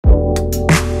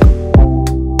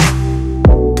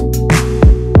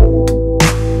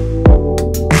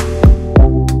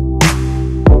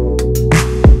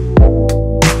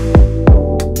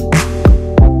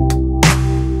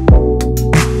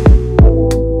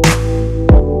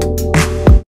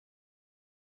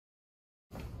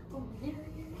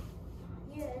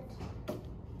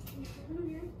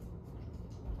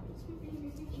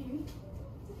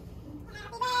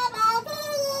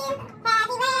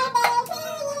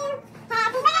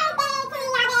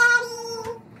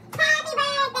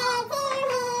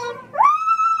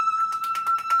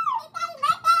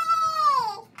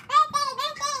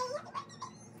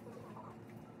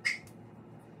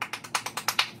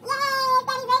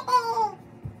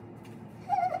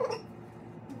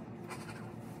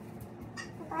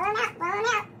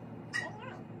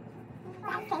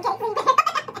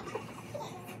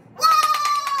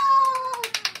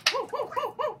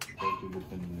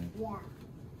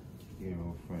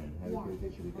hero friend. Happy birthday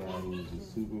to the guy who is a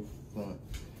super fun,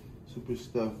 super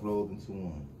stuff rolled into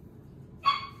one.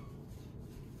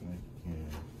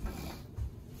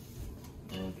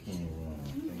 Okay, Ron.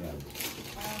 I got it.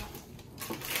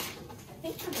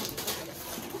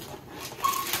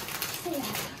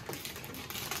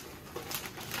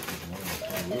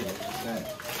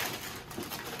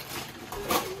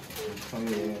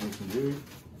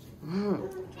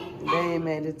 They ain't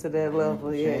made it to that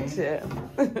level yet, Chef.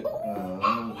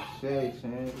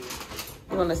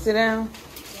 You want to sit down?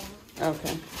 Yeah.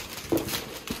 Okay.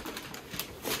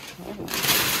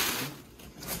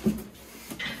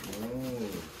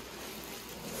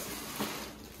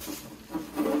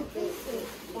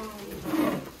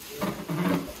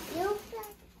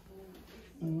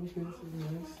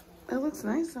 That looks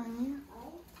nice on you.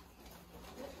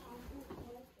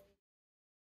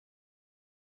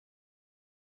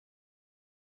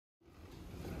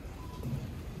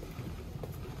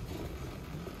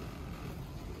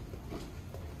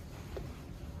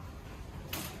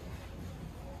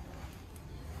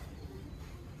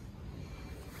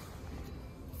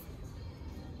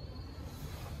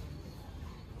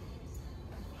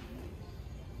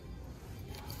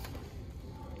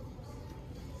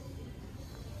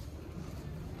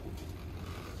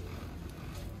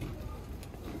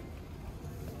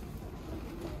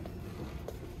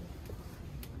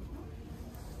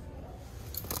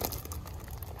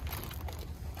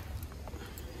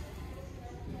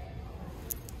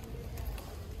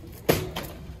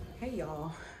 Hey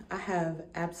y'all, I have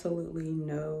absolutely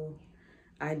no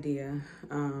idea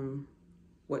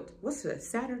what's today?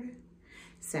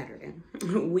 Saturday.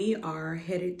 We are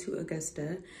headed to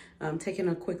Augusta, taking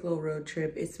a quick little road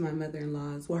trip. It's my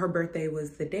mother-in-law's. Well, her birthday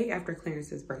was the day after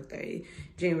Clarence's birthday,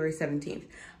 January 17th.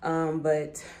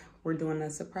 But we're doing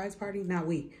a surprise party. Not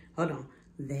we, hold on.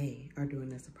 They are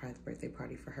doing a surprise birthday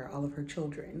party for her, all of her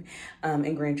children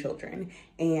and grandchildren.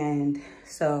 And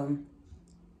so,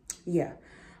 yeah.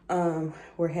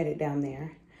 We're headed down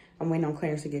there. I'm waiting on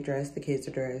Clarence to get dressed. The kids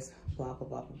are dressed, blah, blah,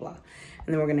 blah, blah, blah. And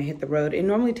then we're gonna hit the road. It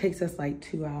normally takes us like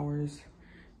 2 hours,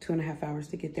 2.5 hours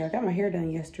to get there. I got my hair done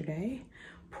yesterday.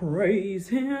 Praise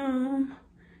him.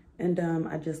 And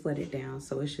I just let it down.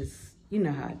 So it's just, you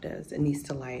know how it does. It needs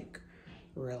to like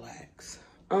relax.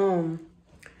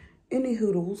 Any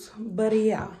hoodles, but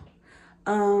yeah.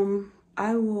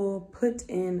 I will put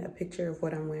in a picture of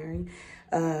what I'm wearing,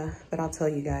 but I'll tell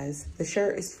you guys, the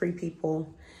shirt is Free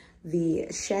People. The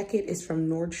jacket is from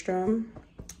Nordstrom,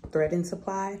 Thread and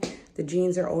Supply. The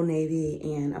jeans are Old Navy,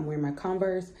 and I'm wearing my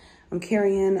Converse. I'm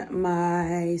carrying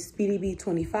my Speedy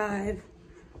B25,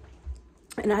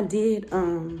 and I did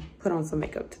put on some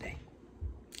makeup today.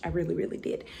 I really, really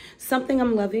did. Something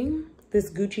I'm loving, this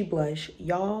Gucci blush.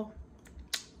 Y'all,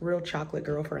 real chocolate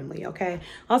girl friendly, okay?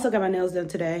 Also got my nails done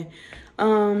today.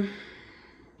 I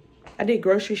did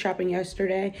grocery shopping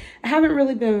yesterday. I haven't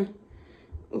really been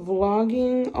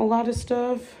vlogging a lot of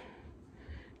stuff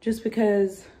just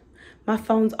because my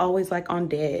phone's always like on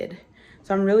dead.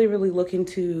 So I'm really, really looking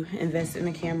to invest in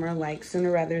a camera like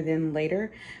sooner rather than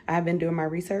later. I've been doing my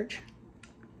research.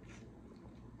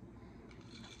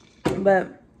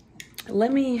 But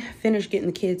let me finish getting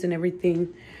the kids and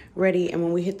everything ready, and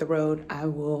when we hit the road, I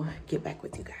will get back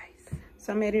with you guys.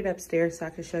 So I made it upstairs so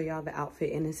I could show y'all the outfit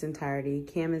in its entirety.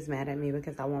 Cam is mad at me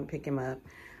because I won't pick him up.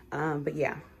 But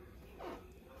yeah,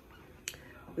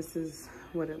 this is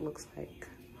what it looks like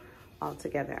all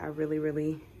together. I really,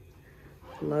 really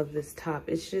love this top.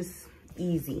 It's just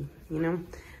easy, you know?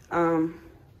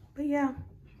 But yeah.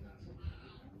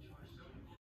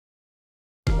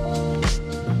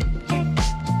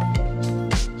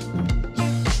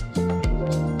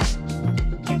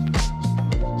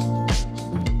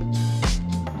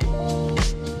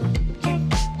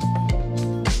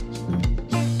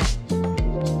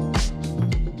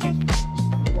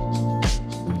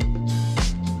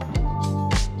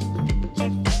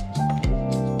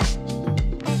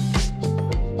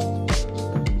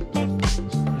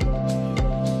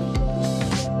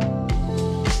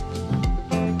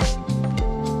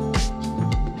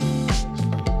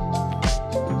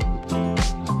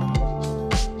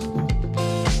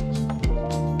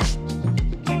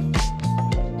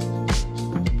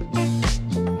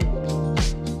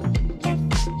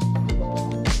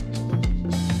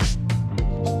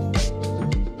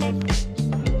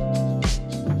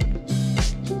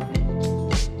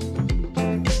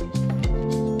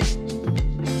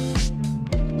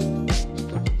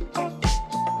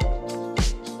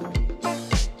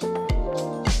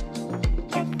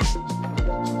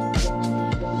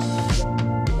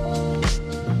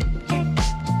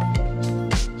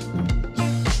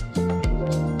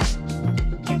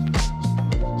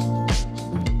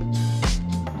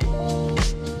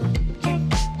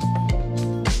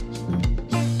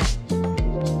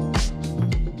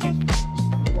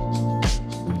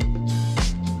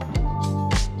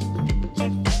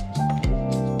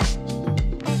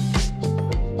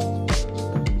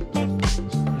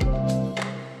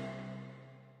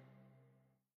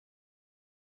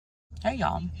 Hey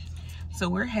y'all, so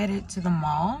we're headed to the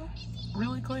mall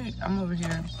really quick. I'm over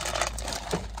here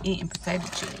eating potato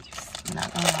chips, I'm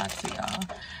not gonna lie to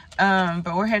y'all.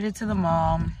 But we're headed to the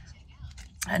mall.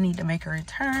 I need to make a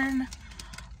return.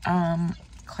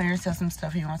 Clarence has some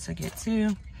stuff he wants to get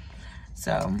to,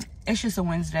 so it's just a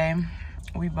Wednesday.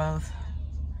 We both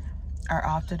are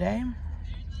off today.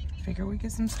 Figure we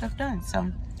get some stuff done, so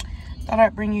thought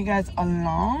I'd bring you guys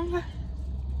along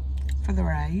for the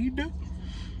ride.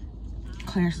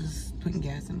 Clarence is putting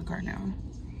gas in the car now.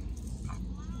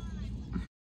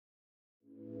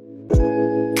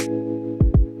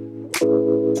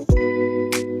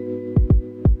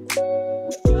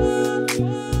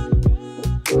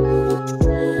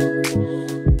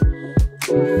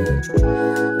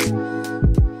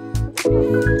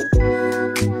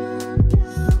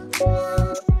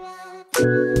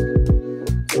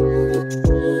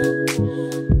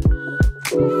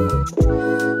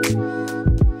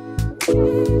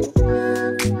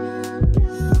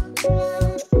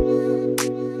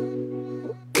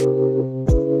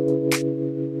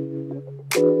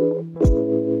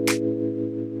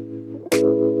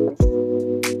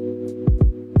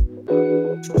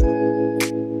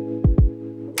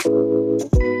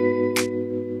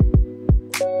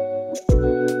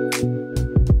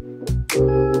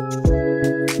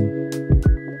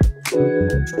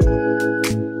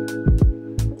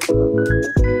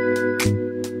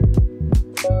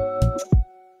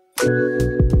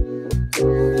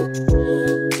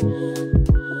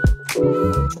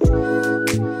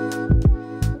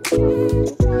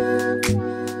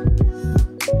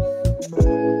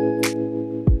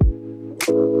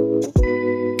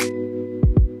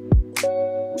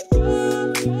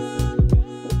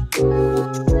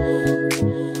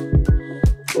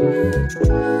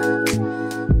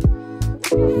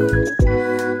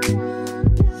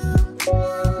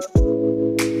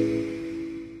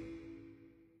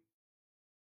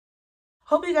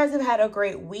 Hope you guys have had a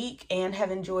great week and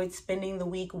have enjoyed spending the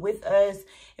week with us.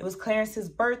 It was Clarence's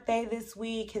birthday this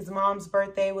week. His mom's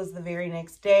birthday was the very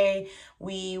next day.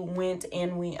 We went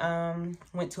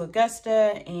to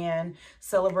Augusta and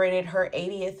celebrated her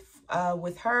 80th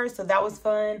with her, so that was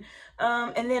fun.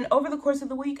 And then over the course of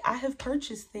the week, I have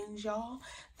purchased things, y'all.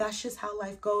 That's just how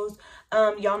life goes.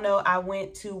 Y'all know I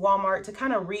went to Walmart to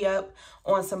kind of re-up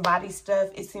on some body stuff.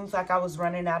 It seems like I was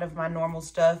running out of my normal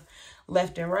stuff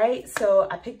left and right, so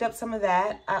I picked up some of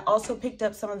that. I also picked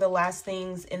up some of the last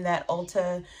things in that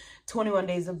Ulta 21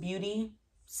 Days of Beauty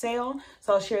sale,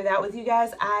 so I'll share that with you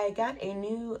guys. I got a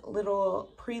new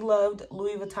little Preloved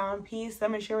Louis Vuitton piece.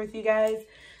 I'm gonna share with you guys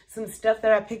some stuff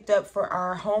that I picked up for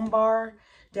our home bar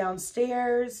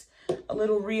downstairs, a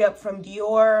little re-up from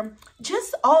Dior,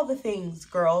 just all the things,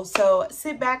 girls. So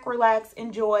sit back, relax,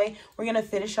 enjoy. We're gonna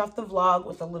finish off the vlog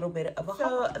with a little bit of a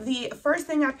haul. So the first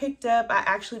thing I picked up, I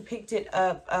actually picked it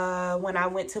up when I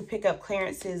went to pick up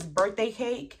Clarence's birthday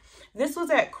cake. This was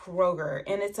at Kroger,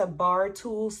 and it's a bar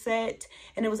tool set,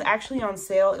 and it was actually on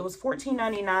sale. It was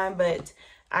 $14.99, but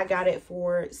I got it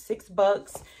for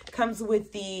 $6. Comes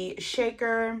with the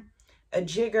shaker, a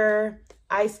jigger,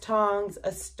 ice tongs,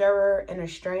 a stirrer, and a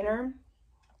strainer.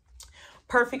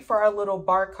 Perfect for our little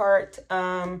bar cart.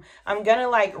 I'm gonna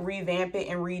like revamp it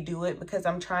and redo it because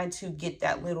I'm trying to get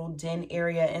that little den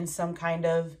area in some kind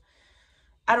of,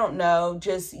 I don't know,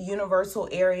 just universal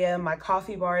area. My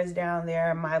coffee bar is down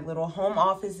there. My little home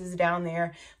office is down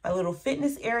there. My little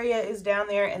fitness area is down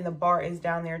there, and the bar is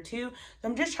down there too. So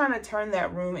I'm just trying to turn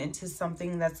that room into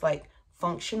something that's like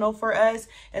functional for us,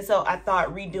 and so I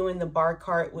thought redoing the bar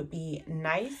cart would be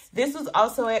nice. This was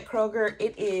also at Kroger.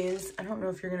 It is, I don't know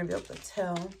if you're gonna be able to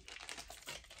tell,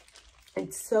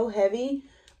 it's so heavy,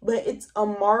 but it's a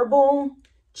marble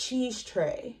cheese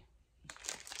tray,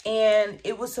 and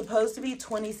it was supposed to be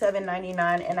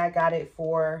 $27.99, and I got it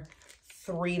for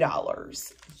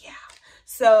 $3. Yeah,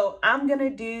 so I'm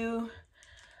gonna do,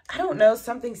 I don't know,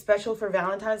 something special for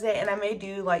Valentine's Day, and I may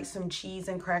do like some cheese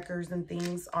and crackers and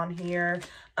things on here,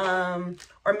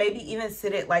 or maybe even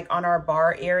sit it like on our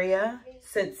bar area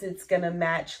since it's gonna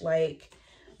match like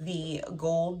the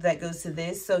gold that goes to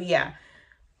this. So yeah,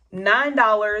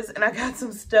 $9, and I got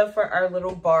some stuff for our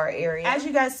little bar area. As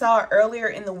you guys saw earlier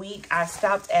in the week, I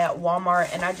stopped at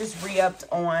Walmart and I just re-upped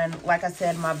on, like I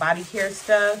said, my body care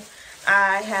stuff.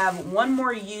 I have one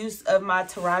more use of my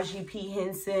Taraji P.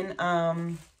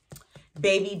 Henson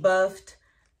Baby Buffed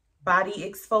body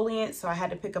exfoliant, so I had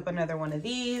to pick up another one of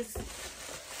these.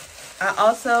 I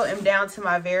also am down to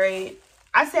my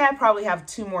I say I probably have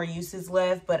 2 more uses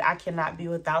left, but I cannot be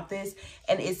without this,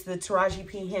 and it's the Taraji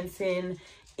P. Henson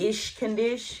Ish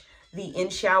Condish. the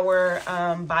in-shower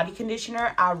body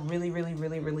conditioner. I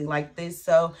really like this.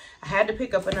 So I had to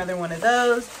pick up another one of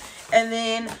those. And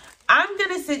then I'm going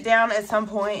to sit down at some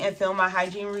point and film my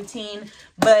hygiene routine,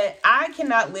 but I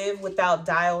cannot live without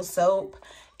Dial soap.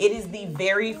 It is the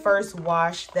very first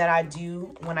wash that I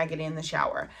do when I get in the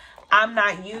shower. I'm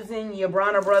not using your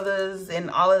Brana Brothers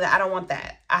and all of that. I don't want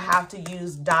that. I have to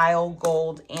use Dial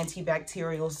Gold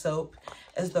antibacterial soap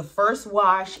as the first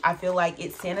wash. I feel like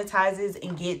it sanitizes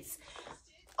and gets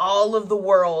all of the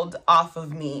world off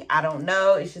of me. I don't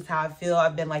know. It's just how I feel.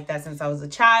 I've been like that since I was a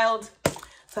child.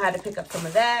 So I had to pick up some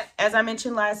of that. As I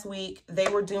mentioned last week, they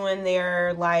were doing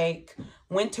their like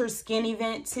winter skin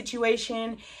event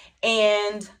situation.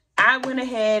 And I went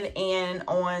ahead and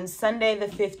on Sunday the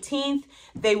 15th,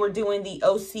 they were doing the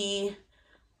OC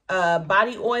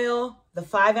body oil, the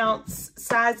 5-ounce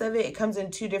size of it. It comes in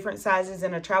 2 different sizes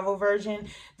in a travel version.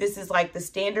 This is like the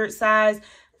standard size.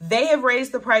 They have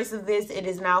raised the price of this. It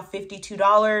is now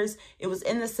 $52. It was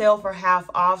in the sale for half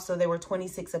off, so they were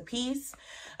 $26 a piece.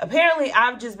 Apparently,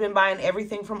 I've just been buying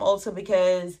everything from Ulta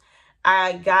because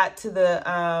I got to the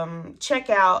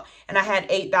checkout and I had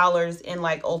 $8 in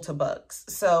like Ulta bucks.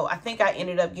 So I think I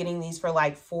ended up getting these for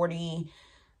like $42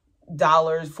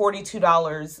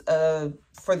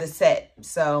 for the set.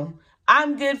 So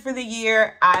I'm good for the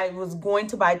year. I was going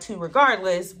to buy 2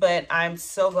 regardless, but I'm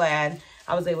so glad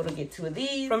I was able to get 2 of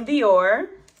these. From Dior,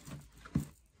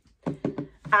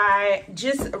 I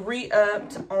just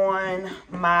re-upped on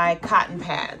my cotton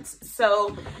pads.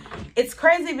 So it's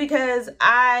crazy because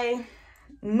I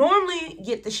normally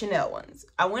get the Chanel ones.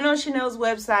 I went on Chanel's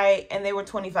website and they were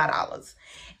 $25.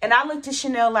 And I looked at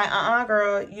Chanel like,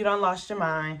 girl, you done lost your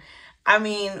mind. I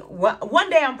mean, one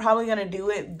day I'm probably going to do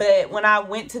it. But when I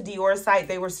went to Dior's site,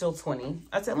 they were still $20.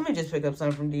 I said, let me just pick up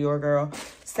something from Dior, girl.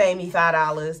 Save me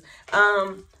 $5.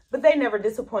 But they never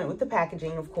disappoint with the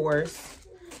packaging, of course.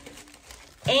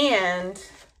 And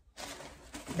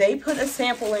they put a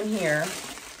sample in here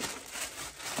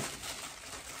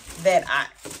that I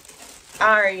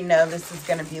already know this is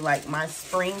going to be like my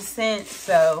spring scent.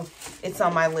 So it's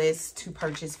on my list to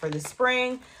purchase for the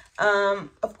spring.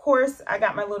 Of course, I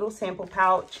got my little sample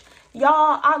pouch.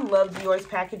 Y'all, I love Dior's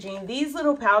packaging. These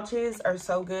little pouches are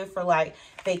so good for like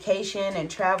vacation and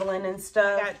traveling and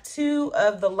stuff. I got 2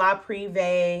 of the La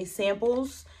Privée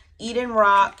samples, Eden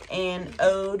Rock and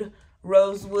Ode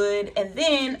Rosewood. And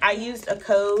then I used a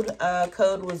code.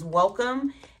 Code was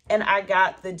welcome. And I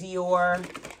got the Dior,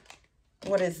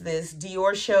 what is this?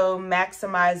 Dior Show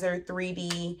Maximizer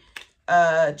 3D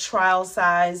trial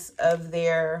size of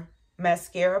their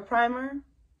mascara primer.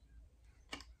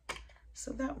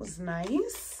 So that was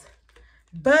nice.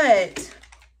 But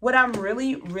what I'm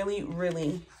really,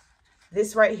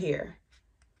 this right here,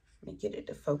 let me get it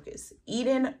to focus.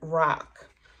 Eden Rock.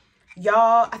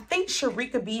 Y'all, I think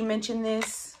Sharika B mentioned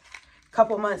this a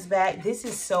couple months back. This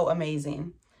is so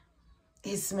amazing.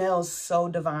 It smells so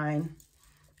divine.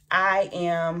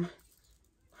 I'm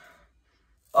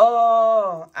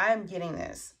getting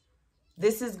this.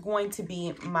 This is going to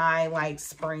be my like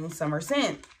spring summer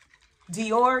scent.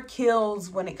 Dior kills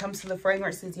when it comes to the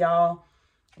fragrances, y'all.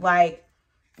 Like,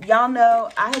 y'all know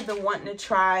I have been wanting to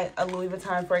try a Louis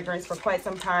Vuitton fragrance for quite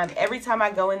some time. Every time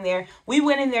I go in there, we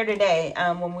went in there today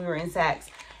when we were in Saks,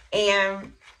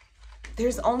 and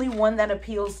there's only one that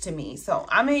appeals to me. So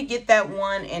I'm going to get that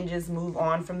one and just move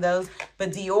on from those.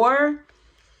 But Dior,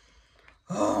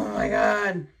 oh my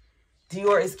God,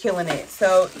 Dior is killing it.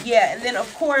 So yeah, and then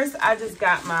of course I just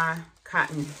got my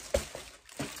cotton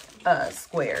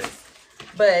squares.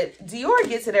 But Dior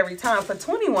gets it every time for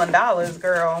 $21,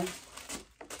 girl.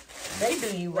 They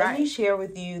do you right. Let me share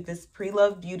with you this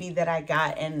Preloved beauty that I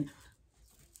got, and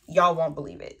y'all won't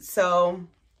believe it. So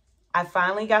I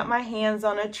finally got my hands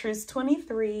on a Trousse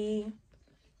 23.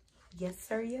 Yes,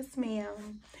 sir. Yes,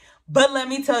 ma'am. But let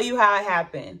me tell you how it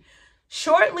happened.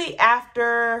 Shortly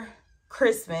after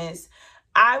Christmas,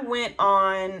 I went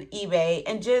on eBay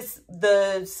and just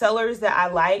the sellers that I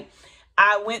like,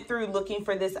 I went through looking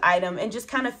for this item and just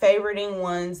kind of favoriting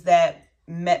ones that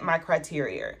met my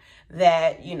criteria,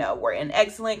 that, you know, were in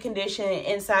excellent condition.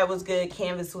 Inside was good,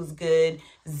 canvas was good,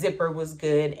 zipper was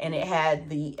good, and it had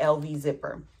the LV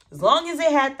zipper. As long as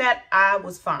it had that, I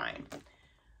was fine.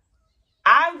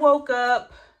 I woke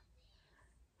up,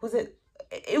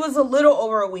 it was a little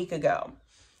over a week ago,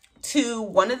 to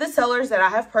one of the sellers that I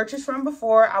have purchased from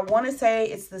before. I want to say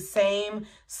it's the same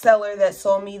seller that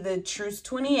sold me the Trousse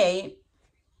 28,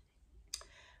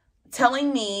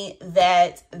 telling me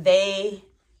that they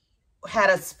had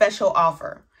a special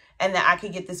offer and that I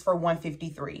could get this for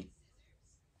 $153.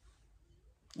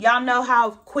 Y'all know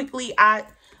how quickly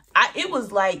It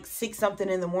was like 6 something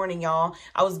in the morning, y'all.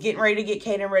 I was getting ready to get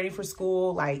Kaden ready for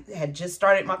school. Like, had just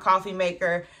started my coffee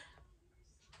maker.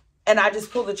 And I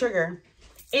just pulled the trigger.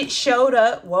 It showed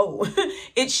up. Whoa.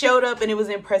 It showed up and it was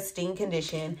in pristine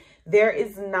condition. There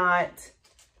is not,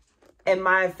 and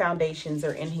my foundations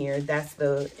are in here. That's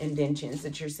the indentions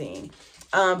that you're seeing.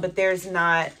 But there's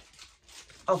not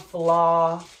a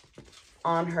flaw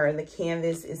on her. The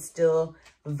canvas is still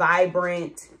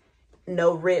vibrant.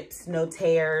 No rips, no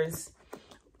tears.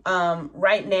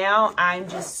 Right now, I'm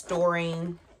just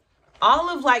storing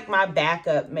all of like my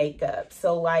backup makeup.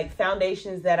 So like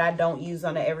foundations that I don't use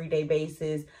on an everyday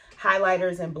basis,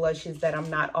 highlighters and blushes that I'm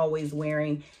not always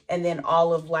wearing, and then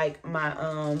all of like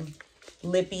my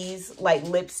lippies, like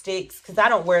lipsticks, because I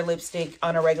don't wear lipstick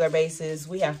on a regular basis.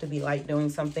 We have to be like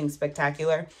doing something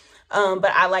spectacular.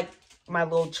 But I like my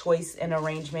little choice and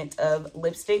arrangement of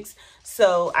lipsticks,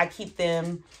 so I keep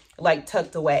them like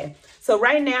tucked away. So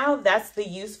right now, that's the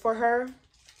use for her.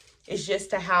 It's just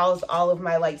to house all of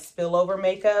my like spillover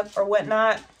makeup or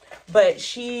whatnot. But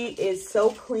she is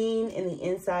so clean in the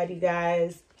inside, you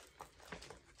guys.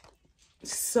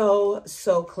 So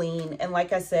clean. And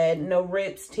like I said, no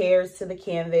rips, tears to the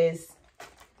canvas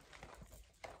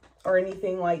or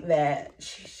anything like that.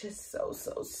 She's just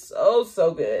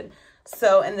so good.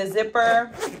 So, and the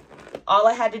zipper, all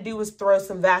I had to do was throw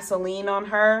some Vaseline on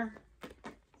her.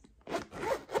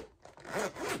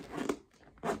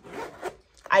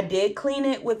 I did clean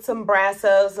it with some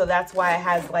Brasso, so that's why it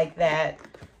has like that,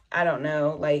 I don't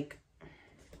know, like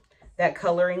that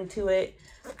coloring to it,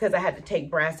 because I had to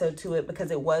take Brasso to it because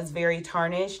it was very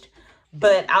tarnished.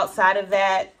 But outside of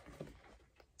that,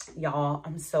 y'all,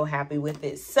 I'm so happy with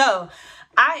it. So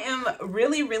I am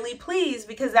really pleased,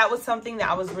 because that was something that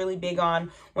I was really big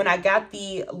on when I got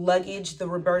the luggage, the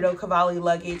Roberto Cavalli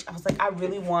luggage. I was like, I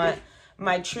really want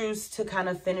my Trousse to kind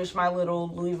of finish my little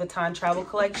Louis Vuitton travel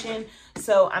collection.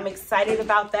 So I'm excited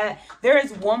about that. There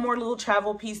is one more little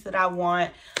travel piece that I want.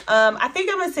 I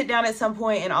think I'm gonna sit down at some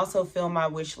point and also film my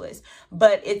wish list,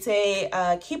 but it's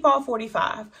a Keep All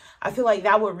 45. I feel like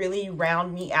that would really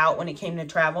round me out when it came to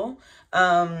travel,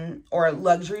 or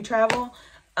luxury travel.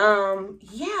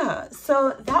 Yeah,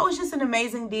 so that was just an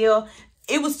amazing deal.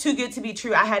 It was too good to be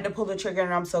true. I had to pull the trigger,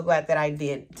 and I'm so glad that I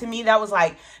did. To me, that was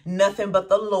like nothing but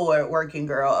the Lord working,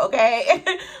 girl, okay?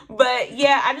 But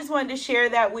yeah, I just wanted to share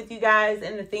that with you guys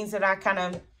and the things that I kind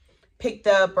of picked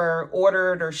up or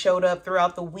ordered or showed up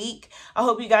throughout the week. I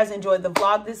hope you guys enjoyed the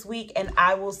vlog this week, and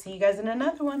I will see you guys in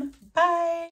another one. Bye.